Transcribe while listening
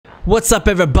What's up,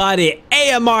 everybody?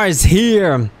 AMR is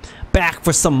here, back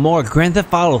for some more Grand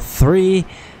Theft Auto 3.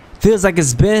 Feels like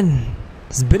it's been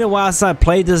a while since I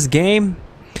played this game.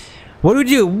 What do we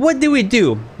do? What do we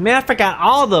do? Man, I forgot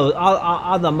all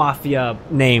the mafia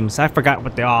names. I forgot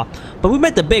what they are. But we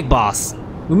met the big boss.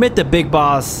 We met the big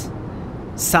boss.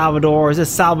 Salvador. Is it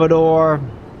Salvador?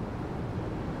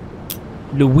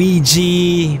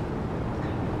 Luigi.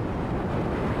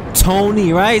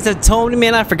 Tony, right? Is that Tony?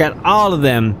 Man, I forgot all of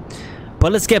them.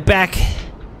 But let's get back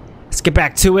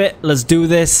to it. Let's do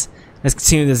this. Let's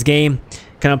continue this game.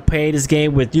 Gonna play this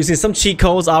game with using some cheat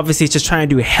codes. Obviously, it's just trying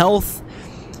to do health.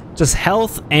 Just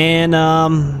health and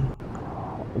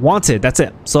wanted. That's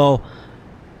it. So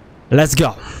let's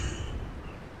go.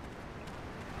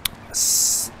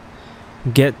 Let's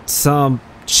get some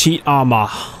cheat armor.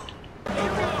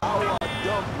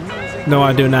 No,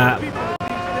 I do not.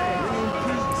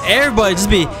 Everybody just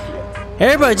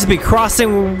be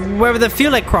crossing wherever they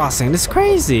feel like crossing. It's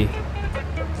crazy.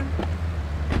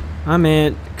 I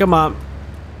mean, come on,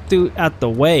 dude, out the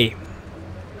way.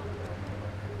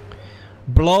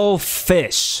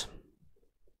 Blowfish.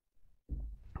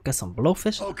 Got some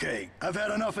blowfish? Okay, I've had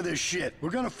enough of this shit.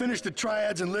 We're gonna finish the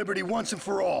triads in Liberty once and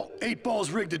for all. 8 Ball's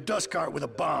rigged a dust cart with a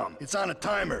bomb. It's on a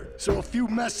timer, so if you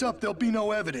mess up, there'll be no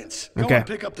evidence. Go and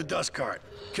pick up the dust cart.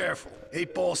 Careful.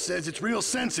 8 Ball says it's real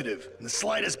sensitive, and the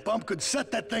slightest bump could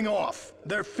set that thing off.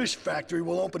 Their fish factory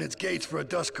will open its gates for a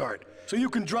dust cart, so you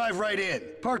can drive right in.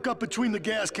 Park up between the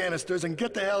gas canisters and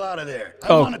get the hell out of there.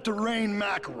 I want it to rain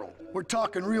mackerel. We're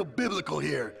talking real biblical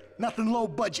here. Nothing low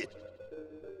budget.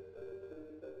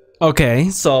 Okay,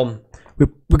 so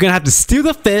we're gonna have to steal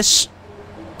the fish.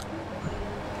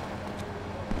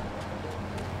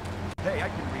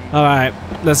 All right,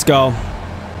 let's go.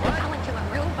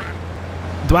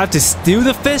 Do I have to steal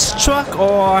the fish truck,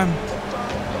 or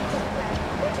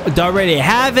do I already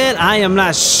have it? I am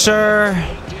not sure.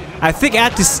 I think I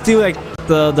have to steal like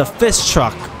the fish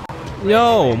truck.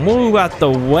 Yo, move out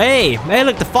the way. Hey,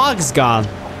 look, the fog's gone.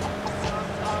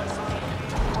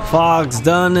 Fog's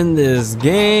done in this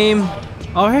game.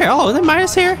 Oh, here. Oh, is it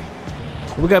Minus here?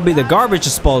 We gotta be the garbage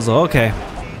disposal. Okay.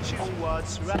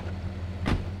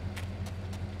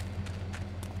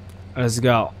 Let's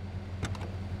go.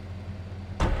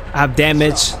 I have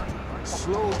damage. This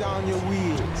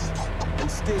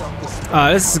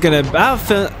is gonna. I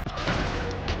feel.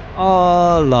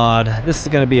 Oh Lord, this is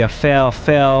gonna be a fail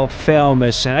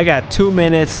mission. I got 2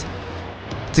 minutes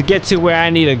to get to where I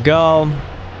need to go.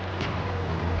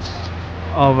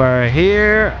 Over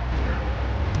here.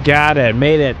 Got it.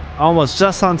 Made it almost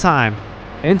just on time.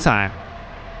 In time.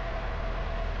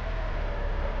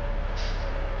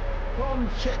 Come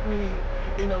check me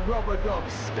in a rubber dub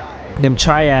style. Them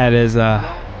triad is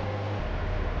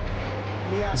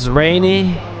it's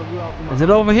rainy. Is it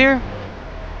over here?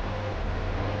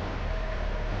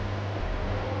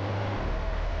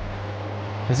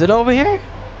 Is it over here?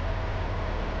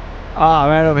 Ah,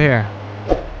 right over here.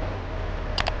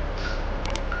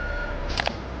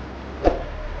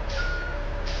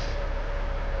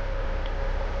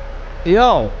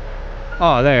 Yo!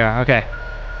 Oh, there you are. Okay.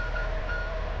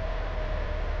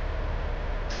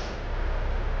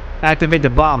 Activate the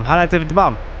bomb. How to activate the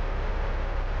bomb?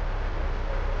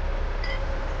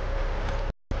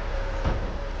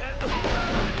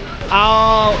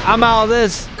 Oh, I'm out of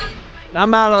this.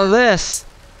 I'm out of this.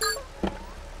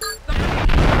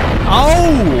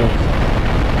 Oh!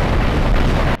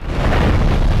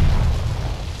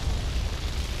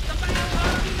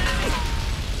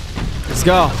 Let's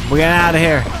go. We're getting out of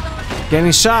here.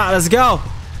 Getting shot. Let's go.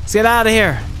 Let's get out of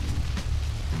here.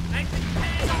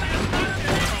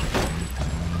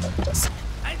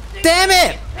 Damn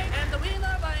it!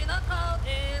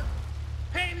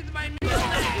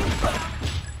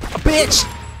 A bitch!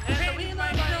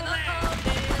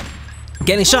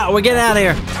 Getting shot. We're getting out of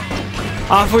here.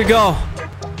 Off we go.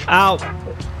 Out.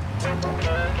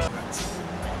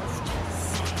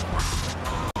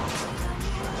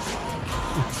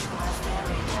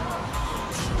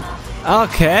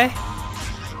 Okay.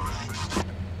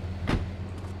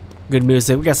 Good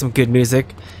music. We got some good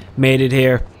music. Made it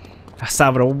here.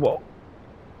 Salvador. Whoa.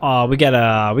 We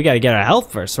gotta get our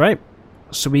health first, right?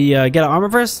 Should we get our armor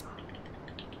first?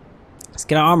 Let's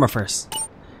get our armor first.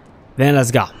 Then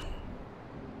let's go.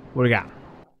 What do we got?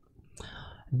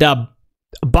 The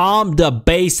Bomb the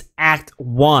Base Act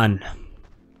 1.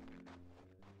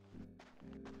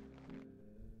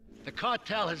 The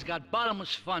cartel has got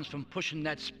bottomless funds from pushing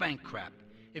that spank crap.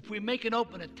 If we make an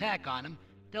open attack on them,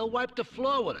 they'll wipe the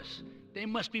floor with us. They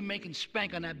must be making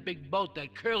spank on that big boat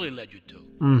that Curly led you to.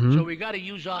 So we gotta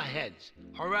use our heads.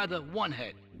 Or rather, one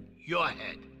head. Your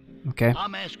head. Okay.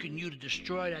 I'm asking you to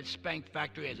destroy that spank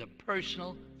factory as a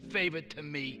personal favor to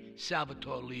me,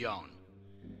 Salvatore Leone.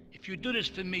 If you do this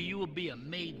for me, you will be a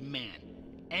made man.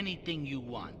 Anything you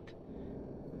want.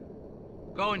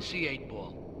 Go and see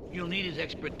 8-Ball. You'll need his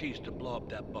expertise to blow up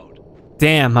that boat.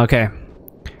 Damn, okay.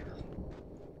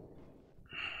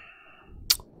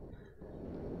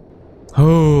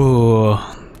 Ooh.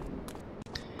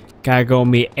 Gotta go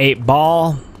meet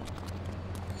 8-Ball.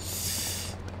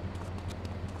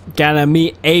 Gotta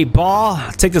meet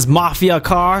 8-Ball. Take this mafia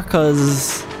car,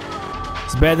 cause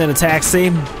it's better than a taxi.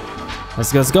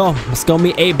 Let's go. Let's go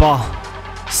meet 8-Ball.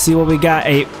 See what we got,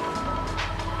 8.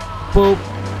 Boop.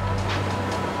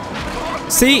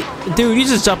 See, dude, you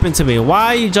just jump into me. Why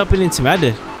are you jumping into me? I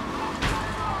did.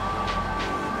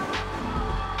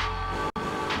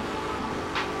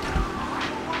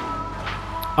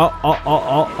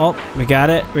 Oh. We got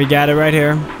it. We got it right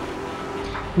here.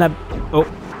 Now, oh,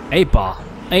 8-Ball.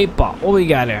 8-Ball. What we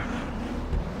got here?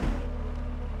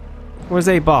 Where's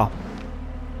 8-Ball?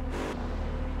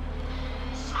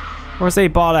 Where's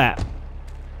 8-Ball at?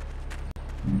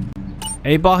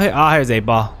 8-Ball here? Oh, here's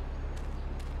 8-Ball.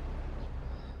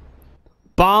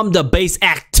 Bomb the base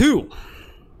act 2.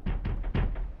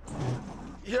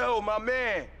 Yo, my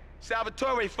man.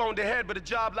 Salvatore phoned ahead, but a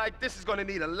job like this is gonna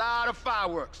need a lot of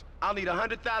fireworks. I'll need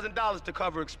 $100,000 to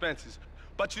cover expenses.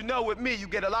 But you know, with me, you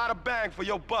get a lot of bang for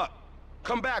your buck.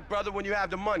 Come back, brother, when you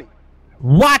have the money.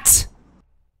 What?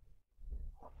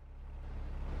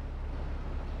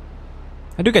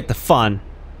 I do get the fun.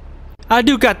 I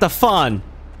do got the fun.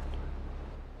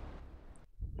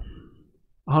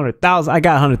 100,000. I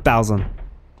got 100,000.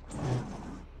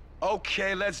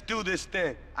 Okay, let's do this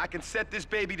then. I can set this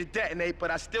baby to detonate, but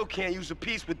I still can't use a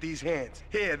piece with these hands.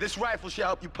 Here, this rifle should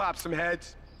help you pop some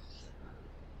heads.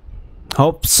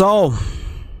 Hope so.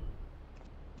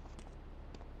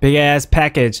 Big ass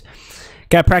package.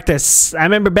 Gotta practice. I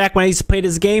remember back when I used to play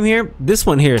this game here. This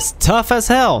one here is tough as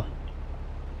hell.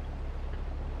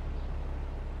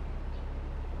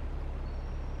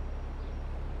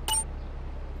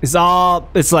 It's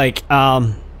like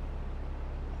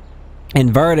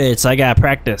inverted, so I gotta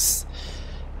practice.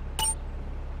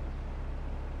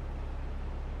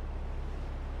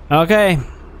 Okay,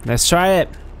 let's try it.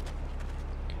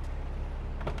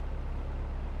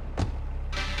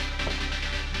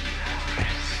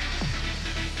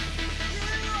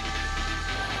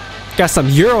 Got some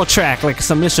Euro track, like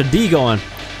some Mr. D going.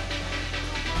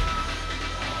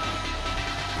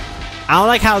 I don't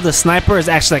like how the sniper is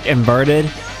actually like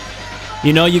inverted.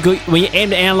 You know, you go when you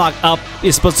aim the analog up,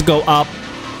 it's supposed to go up.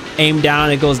 Aim down,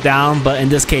 it goes down. But in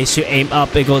this case, you aim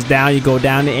up, it goes down. You go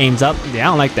down, it aims up. Yeah,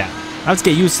 I don't like that. I have to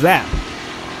get used to that.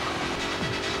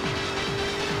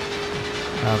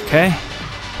 Okay.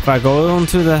 If I go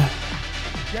into the...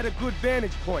 Get a good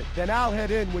vantage point, then I'll head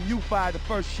in when you fire the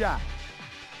first shot.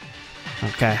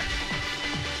 Okay.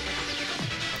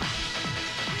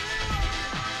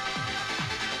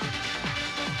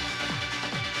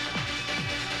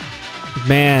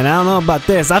 Man, I don't know about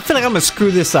this. I feel like I'm gonna screw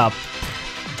this up.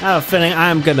 I have a feeling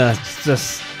I'm gonna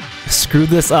just screw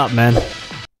this up, man.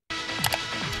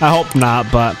 I hope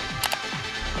not, but...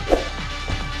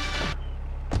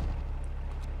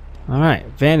 Alright,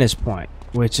 vantage point,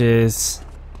 which is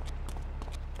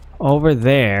over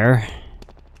there.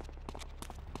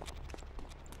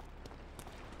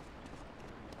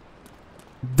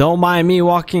 Don't mind me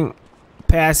walking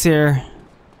past here.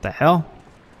 The hell?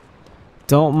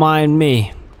 Don't mind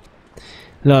me.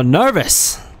 A little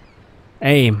nervous.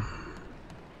 Aim.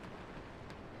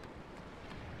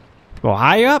 Go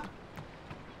higher up?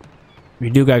 We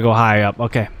do gotta go higher up.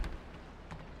 Okay.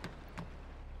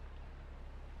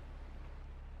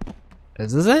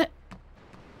 Is this it?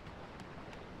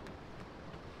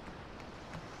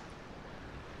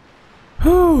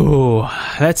 Whew.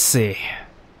 Let's see.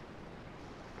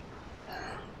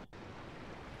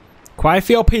 Quite a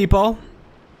few people.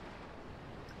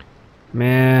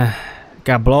 Man,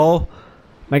 gotta blow.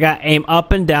 I gotta aim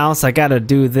up and down, so I gotta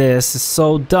do this. It's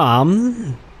so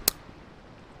dumb.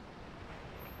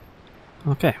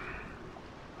 Okay.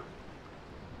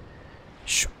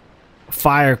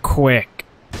 Fire quick.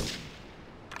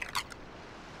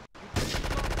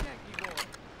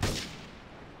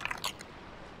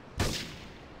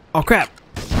 Oh crap.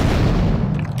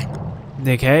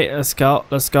 Okay, let's go,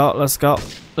 let's go, let's go.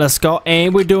 Let's go.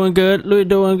 Aim, we're doing good. We're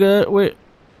doing good. We're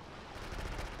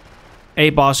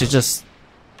 8-Ball should just...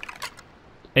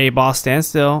 8-Ball, stand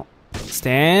still.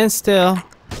 Stand still.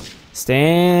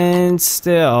 Stand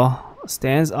still.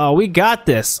 Stands. Oh, we got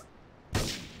this.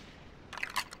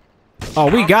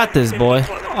 Oh, we got this, boy.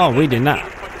 Oh, we did not.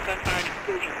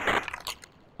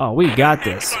 Oh, we got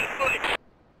this.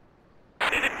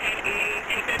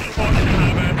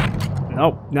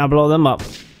 Nope, now blow them up.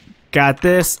 Got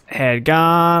this. Head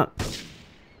gone.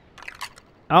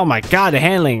 Oh my god, the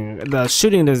handling, the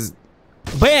shooting is...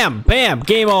 Bam! Bam!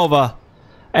 Game over.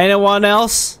 Anyone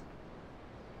else?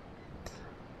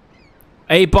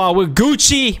 8-ball with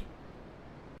Gucci.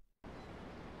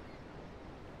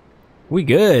 We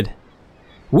good.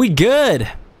 We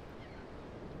good.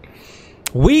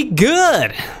 We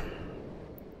good.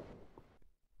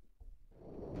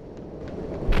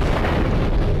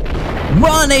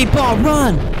 Run, 8-ball,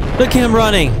 run! Look at him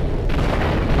running.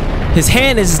 His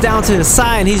hand is down to the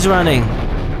side and he's running.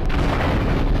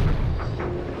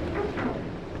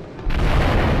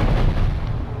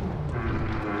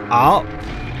 Oh.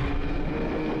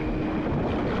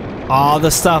 All the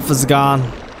stuff is gone.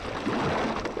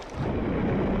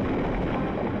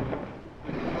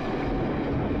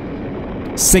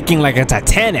 Sinking like a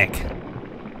Titanic.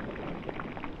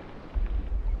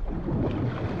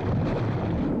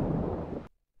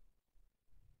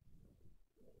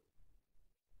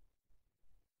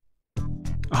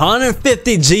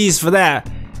 $150 G's for that.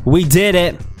 We did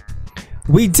it.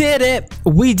 We did it.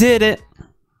 We did it.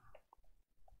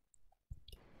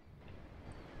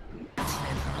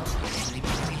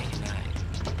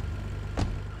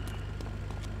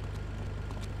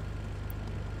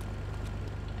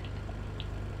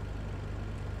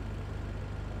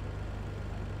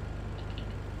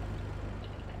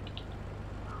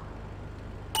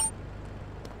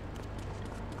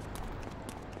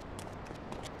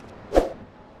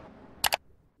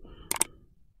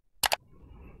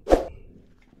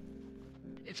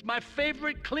 It's my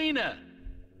favorite cleaner.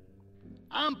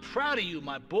 I'm proud of you,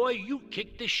 my boy. You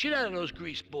kicked the shit out of those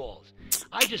grease balls.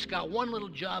 I just got one little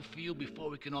job for you before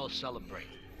we can all celebrate.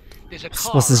 There's a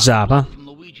car What's this job, huh? from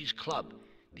Luigi's club.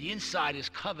 The inside is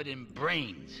covered in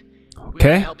brains. We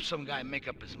Okay. had to help some guy make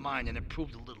up his mind, and it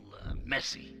proved a little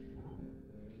messy.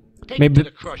 Take Maybe it to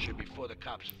the crusher before the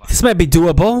cops find this might be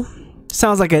doable.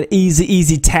 Sounds like an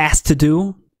easy task to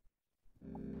do.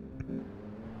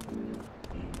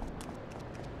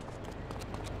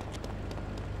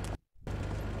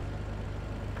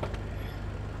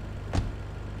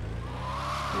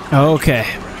 Okay.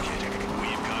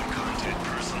 We've got content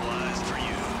personalized for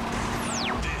you.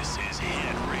 This is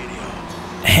Head Radio.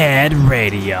 Head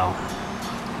radio.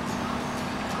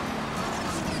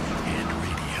 Head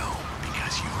Radio,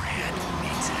 because your head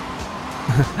needs it.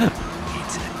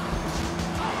 Needs it.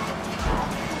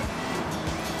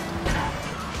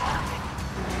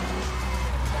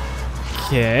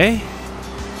 Okay.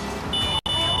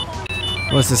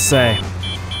 What's this say?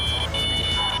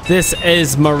 This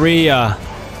is Maria.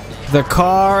 The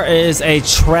car is a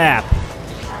trap.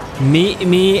 Meet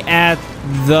me at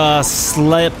the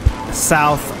slip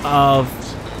south of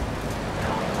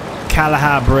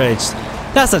Kalahar Bridge.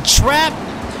 That's a trap?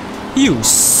 You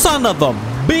son of a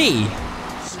bee!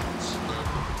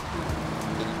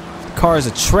 Car is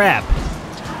a trap.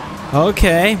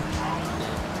 Okay.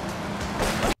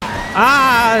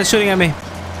 Ah, they're shooting at me.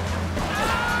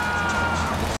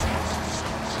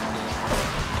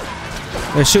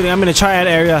 They're shooting. I'm in a triad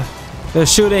area. They're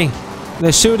shooting.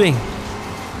 They're shooting.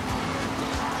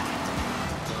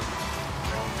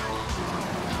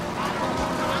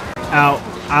 Ow.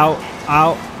 Ow.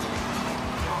 Ow.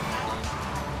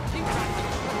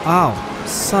 Ow.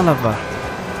 Son of a...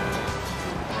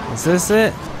 Is this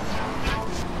it?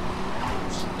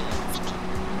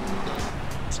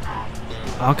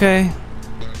 Okay.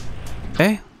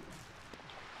 Okay.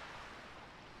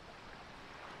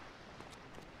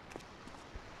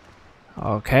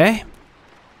 Okay.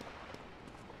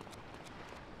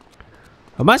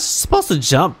 Am I supposed to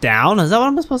jump down? Is that what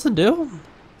I'm supposed to do?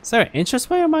 Is there an interest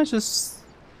way or am I just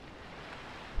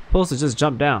supposed to just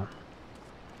jump down?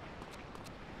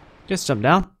 Just jump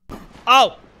down?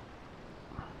 Oh!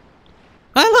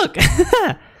 Ah, look!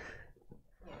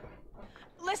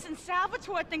 Listen,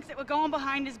 Salvatore thinks that we're going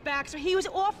behind his back, so he was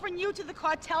offering you to the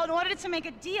cartel in order to make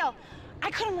a deal.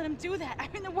 I couldn't let him do that. I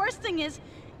mean, the worst thing is,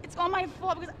 it's all my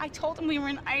fault because I told him we were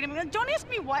an item. Don't ask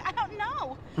me why. I don't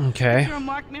know. Okay. You're a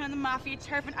marked man on the mafia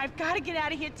turf, and I've got to get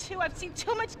out of here too. I've seen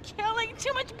too much killing,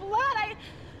 too much blood.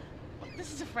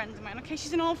 This is a friend of mine, okay?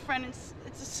 She's an old friend. It's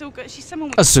Asuka. She's someone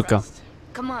we Asuka. trust.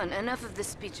 Come on, enough of the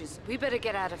speeches. We better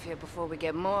get out of here before we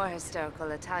get more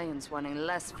hysterical Italians wanting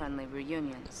less friendly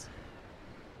reunions.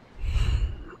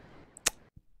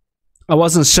 I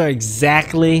wasn't sure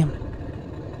exactly.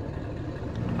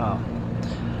 Oh.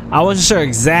 I wasn't sure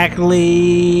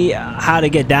exactly how to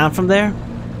get down from there.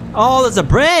 Oh, there's a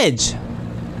bridge.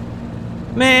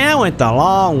 Man, I went the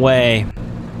long way.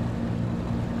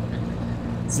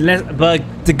 But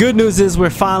the good news is we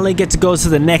finally get to go to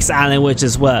the next island, which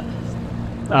is what?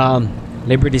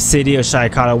 Liberty City, or should I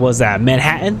call it, was that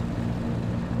Manhattan?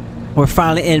 We're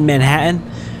finally in Manhattan.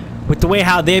 With the way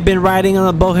how they've been riding on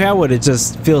the boat here, would it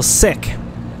just feels sick.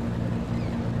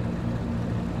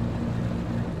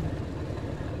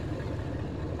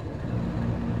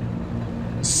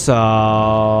 So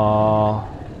I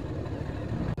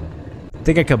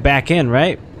think I could back in,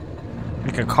 right?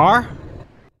 Like a car?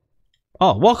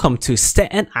 Oh, welcome to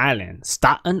Staten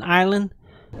Island,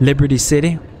 Liberty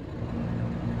City.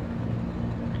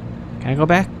 Can I go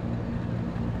back?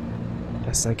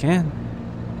 Yes, I can.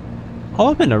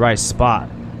 Oh, I'm in the right spot.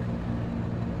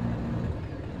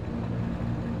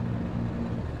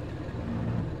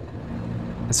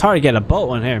 It's hard to get a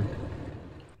boat in here.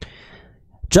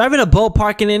 Driving a boat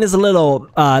parking in is a little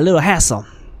hassle.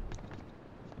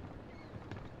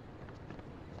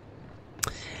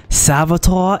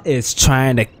 Salvatore is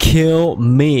trying to kill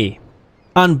me.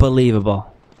 Unbelievable.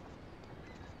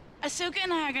 Asuka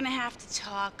and I are gonna have to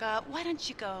talk. Why don't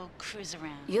you go cruise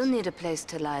around? You'll need a place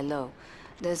to lie low.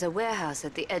 There's a warehouse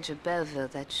at the edge of Belleville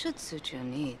that should suit your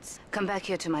needs. Come back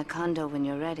here to my condo when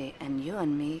you're ready, and you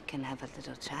and me can have a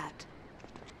little chat.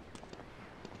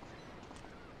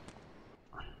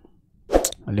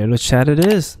 A little chat it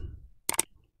is.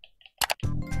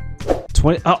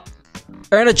 20. Oh,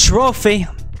 earn a trophy.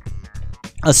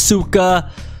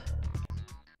 Asuka.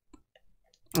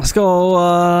 Let's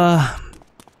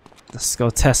go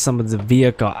test some of the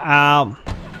vehicle out.